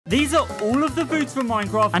are all of the foods from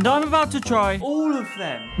Minecraft, and I'm about to try all of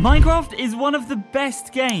them. Minecraft is one of the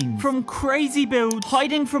best games. From crazy builds,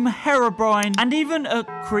 hiding from Herobrine, and even a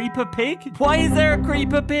creeper pig. Why is there a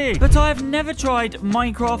creeper pig? But I have never tried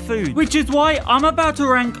Minecraft food, which is why I'm about to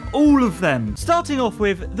rank all of them. Starting off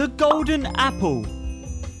with the golden apple.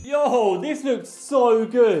 Yo, this looks so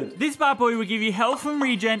good. This bad boy will give you health and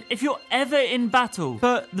regen if you're ever in battle.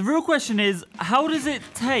 But the real question is, how does it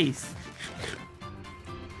taste?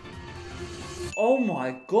 Oh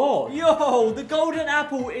my god. Yo, the golden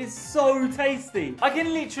apple is so tasty. I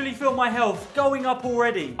can literally feel my health going up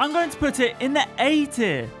already. I'm going to put it in the A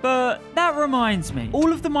tier. But that reminds me,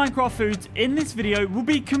 all of the Minecraft foods in this video will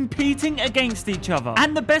be competing against each other.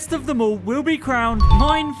 And the best of them all will be crowned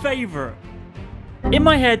mine favorite. In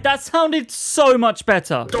my head, that sounded so much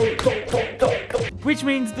better. Which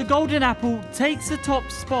means the golden apple takes the top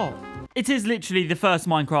spot. It is literally the first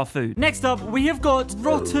Minecraft food. Next up, we have got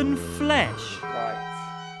rotten flesh.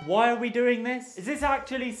 Right. Why are we doing this? Is this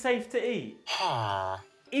actually safe to eat?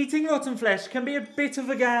 Eating rotten flesh can be a bit of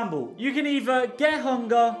a gamble. You can either get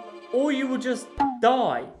hunger or you will just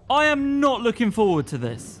die. I am not looking forward to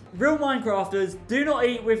this. Real Minecrafters do not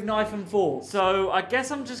eat with knife and fork, so I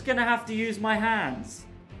guess I'm just gonna have to use my hands.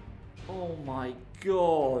 Oh my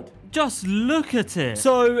god. Just look at it.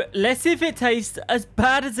 So, let's see if it tastes as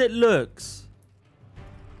bad as it looks.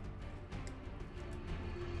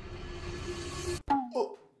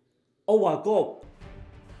 Oh my god.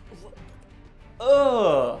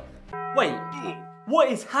 Ugh. Wait, what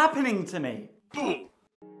is happening to me?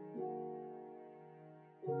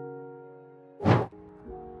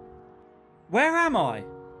 Where am I?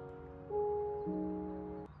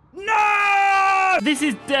 No! This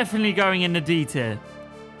is definitely going in the D tier.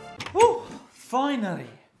 Woo! Finally.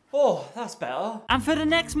 Oh, that's better. And for the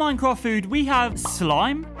next Minecraft food, we have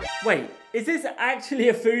slime. Wait, is this actually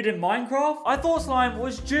a food in Minecraft? I thought slime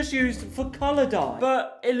was just used for color dye,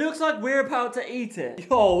 but it looks like we're about to eat it.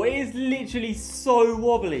 Yo, it is literally so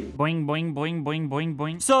wobbly. Boing, boing, boing, boing, boing,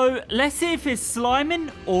 boing. So, let's see if it's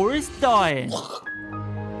sliming or it's dying.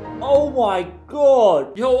 Oh my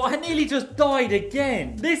god. Yo, I nearly just died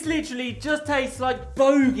again. This literally just tastes like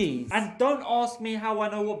bogeys. And don't ask me how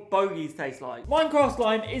I know what bogeys taste like. Minecraft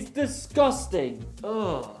slime is disgusting.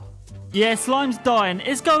 Ugh. Yeah, slime's dying.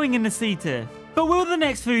 It's going in the C tier. But will the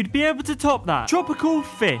next food be able to top that? Tropical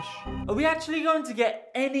fish. Are we actually going to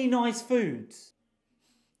get any nice foods?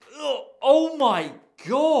 Ugh. Oh my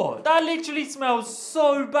god. That literally smells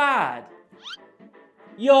so bad.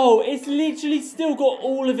 Yo, it's literally still got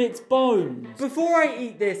all of its bones. Before I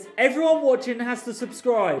eat this, everyone watching has to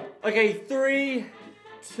subscribe. Okay, 3,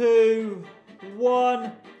 2,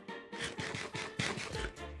 1.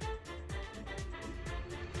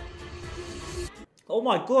 Oh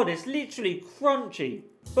my god, it's literally crunchy.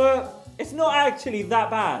 But it's not actually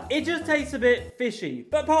that bad. It just tastes a bit fishy.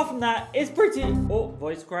 But apart from that, it's pretty... Oh,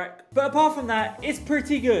 voice crack. But apart from that, it's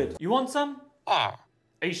pretty good. You want some? Are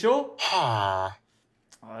you sure?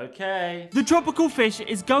 Okay. The tropical fish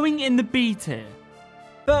is going in the B tier.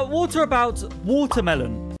 But what about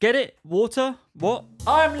watermelon? Get it? Water? What?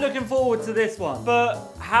 I'm looking forward to this one. But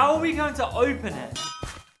how are we going to open it?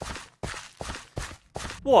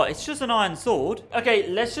 What? It's just an iron sword? Okay,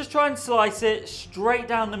 let's just try and slice it straight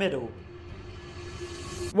down the middle.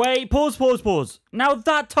 Wait, pause, pause, pause. Now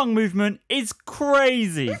that tongue movement is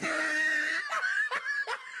crazy.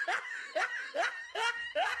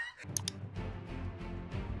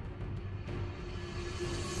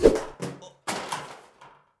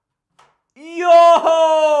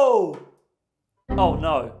 Yo! Oh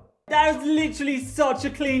no. That is literally such a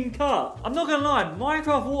clean cut. I'm not gonna lie,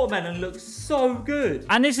 Minecraft watermelon looks so good.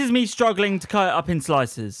 And this is me struggling to cut it up in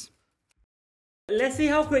slices. Let's see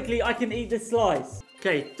how quickly I can eat this slice.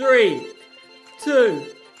 Okay, 3, 2,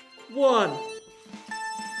 1.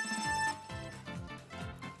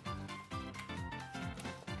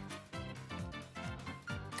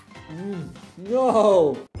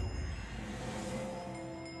 No.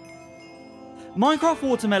 Minecraft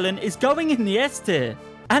watermelon is going in the S tier.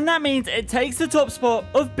 And that means it takes the top spot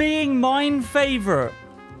of being mine favorite.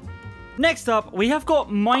 Next up, we have got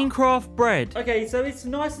Minecraft bread. Okay, so it's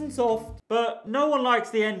nice and soft, but no one likes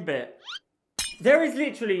the end bit. There is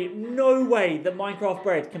literally no way that Minecraft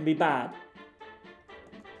bread can be bad.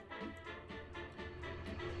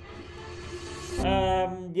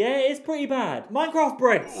 Yeah, it's pretty bad. Minecraft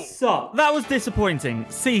bread sucks. That was disappointing.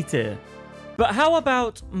 C tier. But how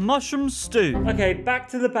about mushroom stew? Okay, back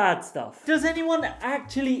to the bad stuff. Does anyone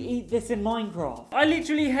actually eat this in Minecraft? I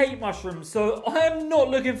literally hate mushrooms, so I am not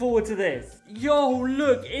looking forward to this. Yo,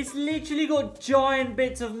 look, it's literally got giant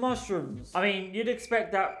bits of mushrooms. I mean, you'd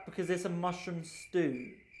expect that because it's a mushroom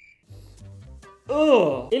stew.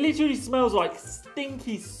 Ugh, it literally smells like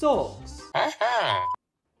stinky socks.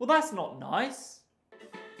 Well, that's not nice.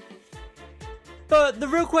 But the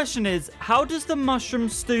real question is, how does the mushroom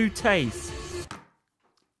stew taste?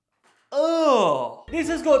 Ugh! This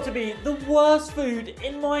has got to be the worst food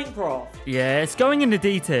in Minecraft. Yeah, it's going in the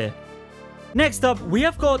D tier. Next up, we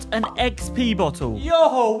have got an XP bottle.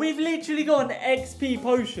 Yo, we've literally got an XP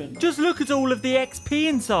potion. Just look at all of the XP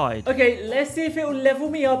inside. Okay, let's see if it will level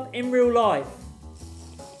me up in real life.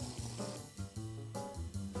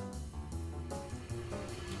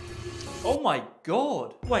 Oh my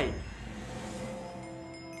god. Wait.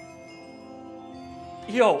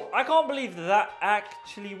 Yo, I can't believe that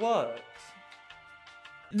actually works.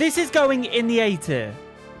 This is going in the A tier.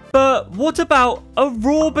 But what about a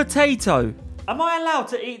raw potato? Am I allowed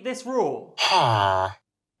to eat this raw?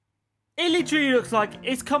 It literally looks like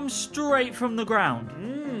it's come straight from the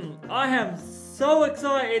ground. I am so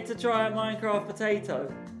excited to try a Minecraft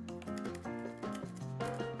potato.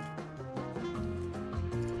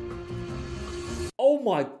 Oh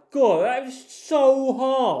my god, that was so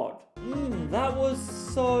hard. That was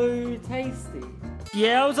so tasty.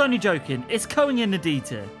 Yeah, I was only joking. It's going in the D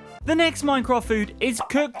tier. The next Minecraft food is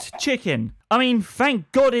cooked chicken. I mean,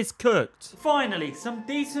 thank God it's cooked. Finally, some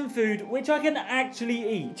decent food which I can actually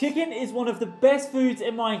eat. Chicken is one of the best foods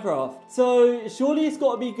in Minecraft, so surely it's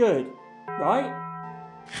got to be good, right?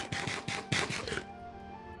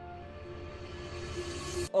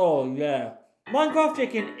 Oh yeah. Minecraft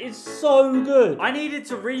chicken is so good. I needed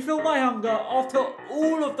to refill my hunger after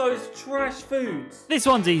all of those trash foods. This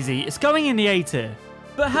one's easy. It's going in the A tier.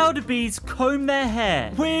 But how do bees comb their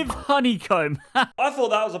hair? With honeycomb. I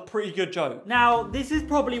thought that was a pretty good joke. Now, this is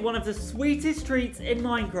probably one of the sweetest treats in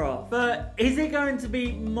Minecraft. But is it going to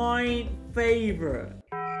be my favorite?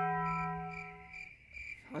 I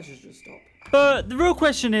should just stop. But the real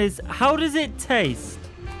question is, how does it taste?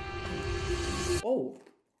 Oh.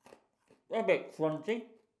 A bit crunchy.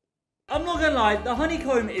 I'm not gonna lie, the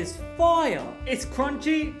honeycomb is fire. It's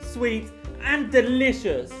crunchy, sweet, and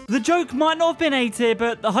delicious. The joke might not have been A tier,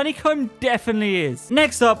 but the honeycomb definitely is.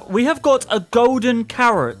 Next up, we have got a golden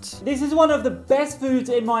carrot. This is one of the best foods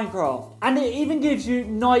in Minecraft, and it even gives you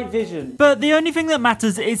night vision. But the only thing that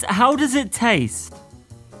matters is how does it taste?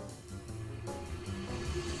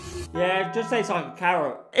 Yeah, it just tastes like a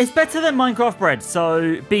carrot. It's better than Minecraft bread,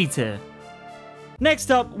 so B tier.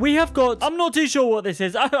 Next up, we have got... I'm not too sure what this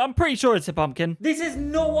is. I'm pretty sure it's a pumpkin. This is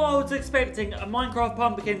not what I was expecting a Minecraft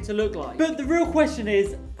pumpkin to look like. But the real question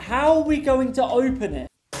is, how are we going to open it?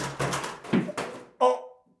 Oh.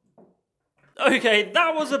 Okay,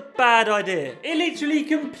 that was a bad idea. It literally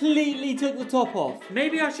completely took the top off.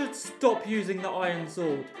 Maybe I should stop using the iron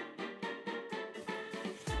sword.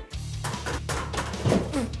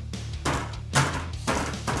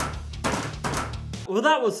 Well,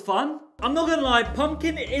 that was fun. I'm not gonna lie,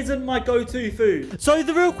 pumpkin isn't my go-to food. So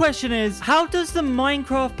the real question is, how does the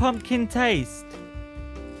Minecraft pumpkin taste?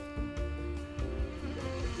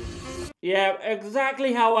 Yeah,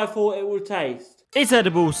 exactly how I thought it would taste. It's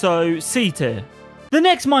edible, so C tier. The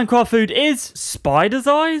next Minecraft food is spider's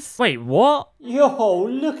eyes? Wait, what? Yo,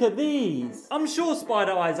 look at these. I'm sure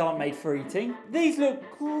spider eyes aren't made for eating. These look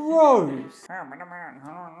gross.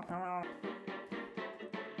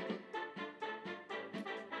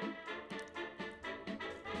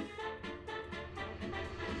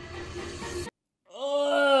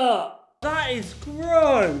 Ugh, that is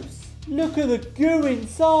gross. Look at the goo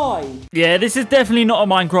inside. Yeah, this is definitely not a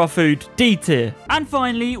Minecraft food. D tier. And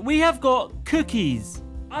finally, we have got cookies.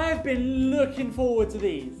 I've been looking forward to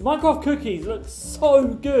these. Minecraft cookies look so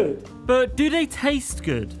good. But do they taste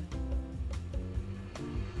good?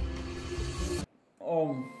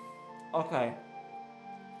 Okay.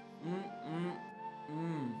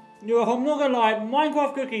 Yo, I'm not gonna lie,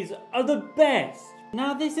 Minecraft cookies are the best.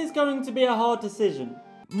 Now this is going to be a hard decision.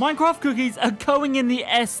 Minecraft cookies are going in the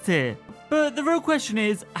S tier. But the real question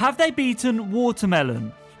is, have they beaten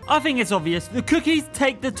watermelon? I think it's obvious. The cookies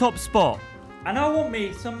take the top spot. And I want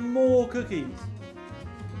me some more cookies.